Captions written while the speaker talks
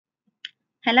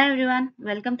Hello everyone,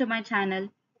 welcome to my channel.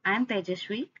 I am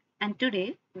Tejaswi and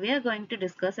today we are going to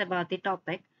discuss about the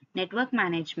topic network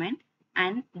management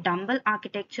and Dumbell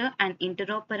architecture and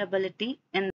interoperability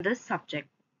in this subject.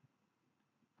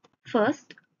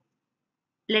 First,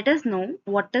 let us know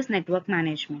what is network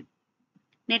management.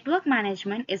 Network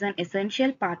management is an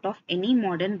essential part of any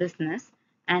modern business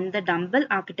and the Dumbell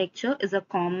architecture is a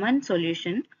common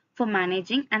solution for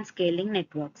managing and scaling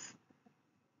networks.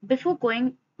 Before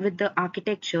going with the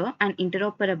architecture and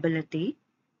interoperability,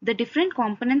 the different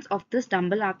components of this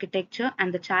Dumbell architecture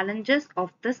and the challenges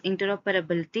of this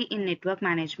interoperability in network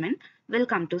management will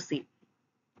come to see.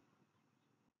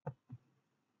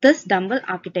 This Dumbell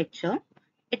architecture,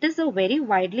 it is a very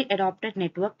widely adopted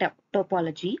network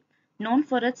topology known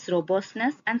for its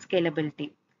robustness and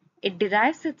scalability. It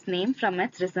derives its name from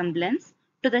its resemblance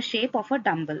to the shape of a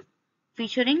dumbbell,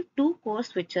 featuring two core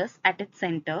switches at its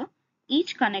center,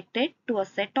 each connected to a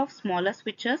set of smaller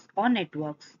switches or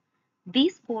networks.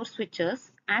 These core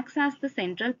switches act as the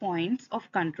central points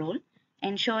of control,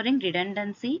 ensuring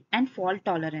redundancy and fault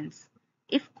tolerance.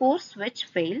 If core switch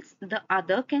fails, the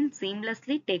other can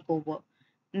seamlessly take over,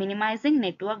 minimizing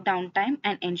network downtime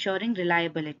and ensuring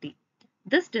reliability.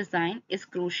 This design is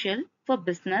crucial for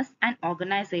business and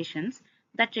organizations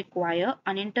that require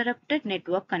uninterrupted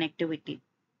network connectivity.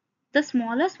 The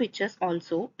smaller switches,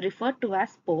 also referred to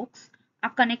as spokes, are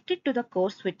connected to the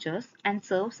core switches and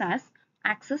serves as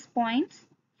access points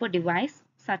for devices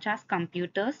such as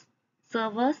computers,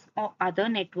 servers or other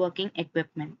networking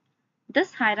equipment.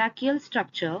 This hierarchical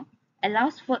structure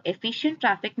allows for efficient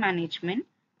traffic management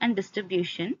and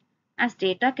distribution as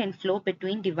data can flow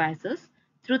between devices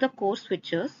through the core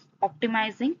switches,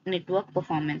 optimizing network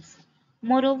performance.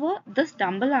 Moreover, this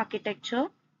Dumbell architecture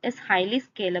is highly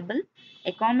scalable,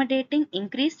 accommodating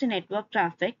increased network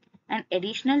traffic and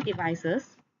additional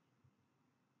devices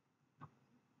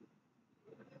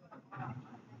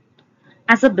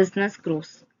as a business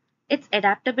grows. Its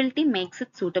adaptability makes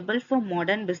it suitable for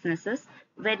modern businesses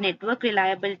where network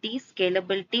reliability,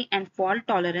 scalability, and fault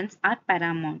tolerance are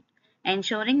paramount,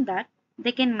 ensuring that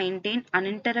they can maintain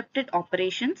uninterrupted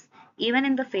operations even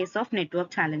in the face of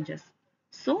network challenges.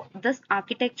 So, this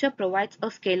architecture provides a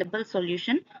scalable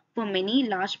solution for many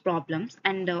large problems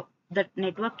and the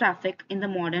network traffic in the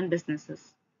modern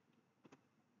businesses.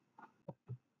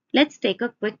 Let's take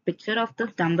a quick picture of this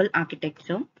Dumbell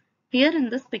architecture. Here in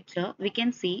this picture, we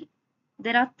can see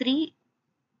there are three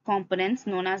components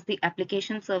known as the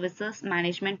Application Services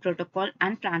Management Protocol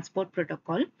and Transport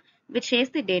Protocol, which shares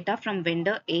the data from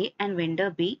vendor A and vendor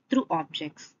B through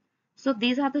objects. So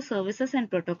these are the services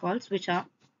and protocols which are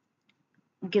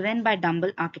given by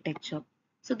Dumbell architecture.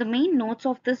 So the main notes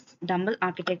of this Dumbell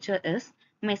architecture is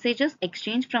messages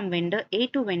exchanged from vendor A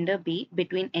to vendor B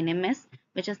between NMS,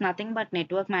 which is nothing but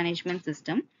network management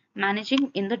system,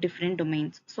 managing in the different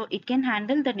domains. So it can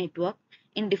handle the network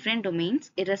in different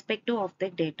domains irrespective of the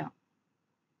data.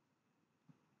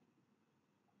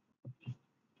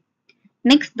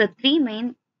 Next, the three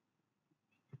main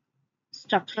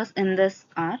structures in this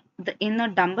are in the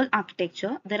Dumbell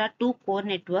architecture, there are two core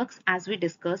networks as we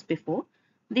discussed before.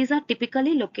 These are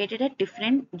typically located at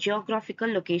different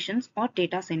geographical locations or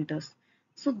data centers.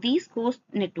 So these core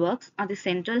networks are the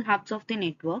central hubs of the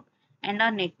network and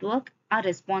our network are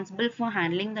responsible for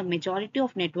handling the majority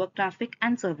of network traffic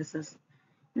and services.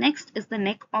 Next is the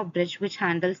neck or bridge which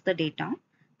handles the data.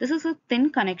 This is a thin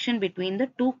connection between the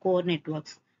two core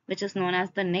networks, which is known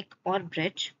as the neck or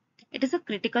bridge. It is a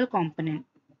critical component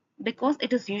because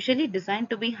it is usually designed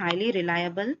to be highly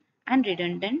reliable and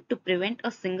redundant to prevent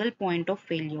a single point of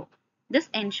failure. This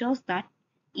ensures that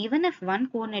even if one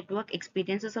core network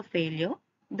experiences a failure,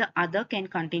 the other can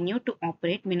continue to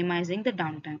operate, minimizing the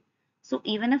downtime. So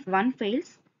even if one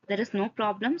fails, there is no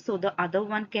problem, so the other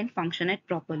one can function it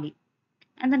properly.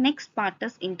 And the next part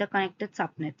is interconnected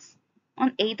subnets.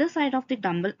 On either side of the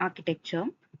Dumbell architecture,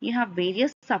 you have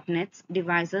various subnets,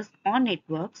 devices, or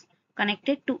networks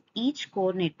connected to each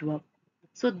core network.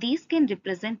 So these can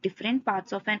represent different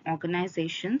parts of an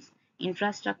organization's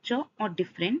infrastructure or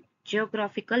different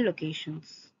geographical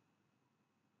locations.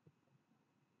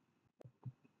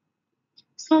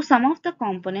 So some of the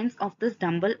components of this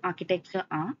Dumbell architecture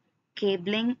are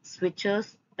cabling,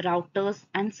 switches, routers,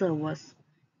 and servers.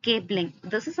 Cabling.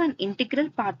 This is an integral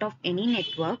part of any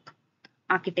network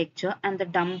architecture and the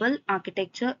Dumbell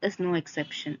architecture is no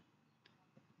exception.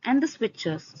 And the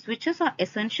switches. Switches are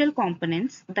essential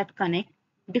components that connect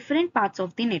different parts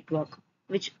of the network,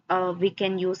 which we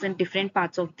can use in different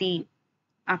parts of the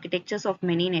architectures of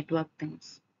many network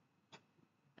things.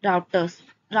 Routers.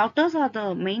 Routers are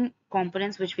the main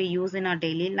components which we use in our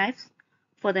daily lives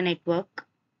for the network.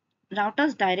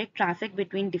 Routers direct traffic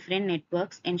between different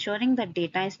networks, ensuring that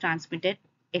data is transmitted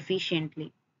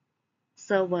efficiently.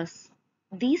 Servers.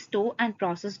 These store and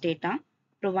process data,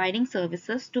 providing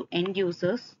services to end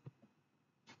users.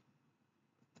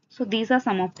 So these are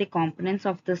some of the components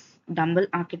of this Dumbell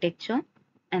architecture,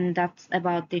 and that's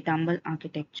about the Dumbell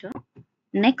architecture.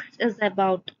 Next is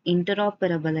about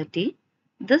interoperability.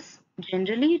 This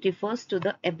generally refers to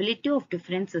the ability of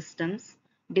different systems,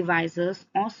 devices,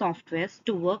 or softwares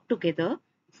to work together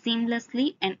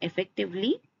seamlessly and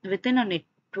effectively within a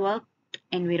networked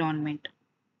environment.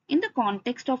 In the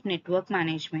context of network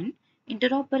management,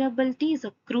 interoperability is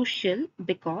a crucial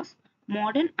because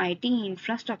modern IT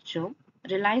infrastructure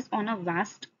relies on a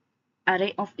vast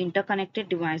array of interconnected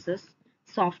devices,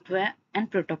 software,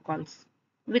 and protocols.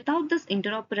 Without this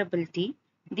interoperability,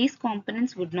 these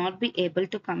components would not be able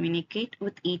to communicate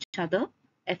with each other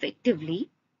effectively,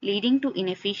 leading to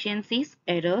inefficiencies,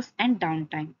 errors, and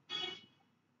downtime.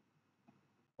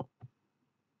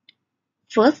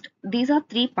 First, these are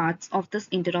three parts of this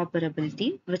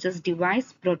interoperability, which is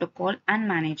device, protocol, and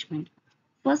management.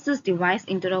 First is device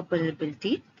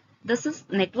interoperability. This is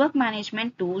network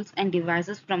management tools and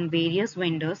devices from various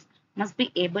vendors must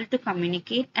be able to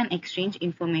communicate and exchange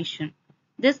information.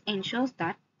 This ensures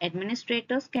that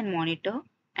administrators can monitor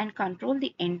and control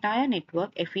the entire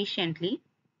network efficiently,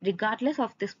 regardless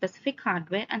of the specific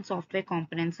hardware and software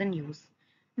components in use.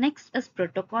 Next is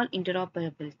protocol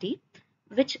interoperability,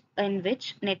 in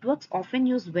which networks often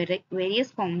use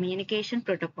various communication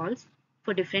protocols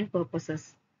for different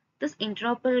purposes. This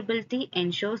interoperability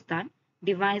ensures that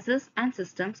devices and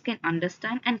systems can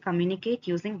understand and communicate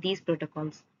using these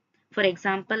protocols. For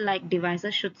example, like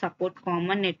devices should support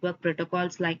common network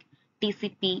protocols like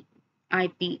TCP,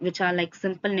 IP, which are like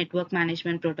simple network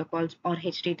management protocols, or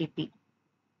HTTP.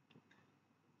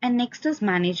 And next is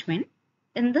management.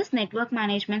 In this, network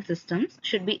management systems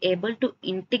should be able to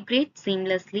integrate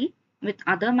seamlessly with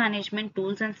other management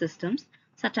tools and systems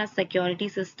such as security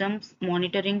systems,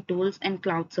 monitoring tools, and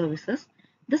cloud services.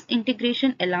 This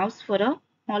integration allows for a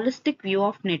holistic view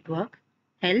of network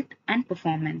health and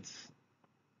performance.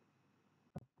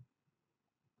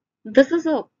 This is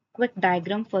a quick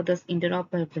diagram for this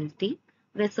interoperability,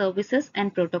 where services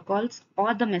and protocols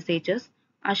or the messages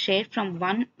are shared from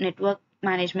one network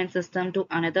management system to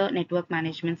another network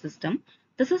management system.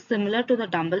 This is similar to the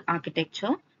Dumbell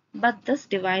architecture, but this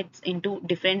divides into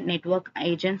different network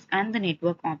agents and the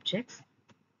network objects,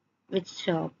 which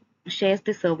shares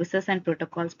the services and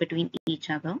protocols between each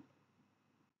other.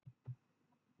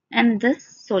 And these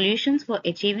solutions for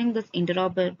achieving this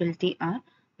interoperability are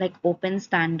like open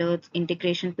standards,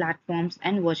 integration platforms,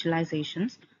 and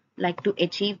virtualizations, like to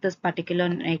achieve this particular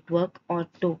network or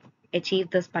to achieve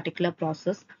this particular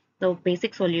process. The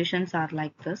basic solutions are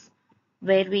like this,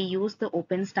 where we use the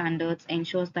open standards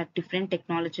ensures that different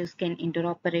technologies can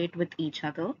interoperate with each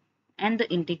other, and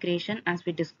the integration, as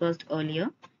we discussed earlier,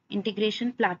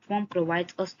 integration platform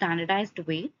provides a standardized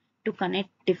way to connect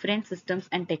different systems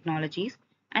and technologies,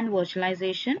 and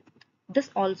virtualization. This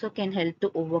also can help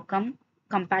to overcome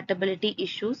compatibility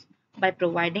issues by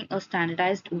providing a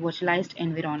standardized virtualized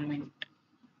environment.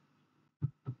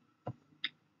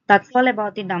 That's all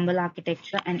about the Dumbell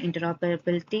architecture and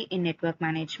interoperability in network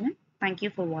management. Thank you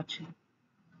for watching.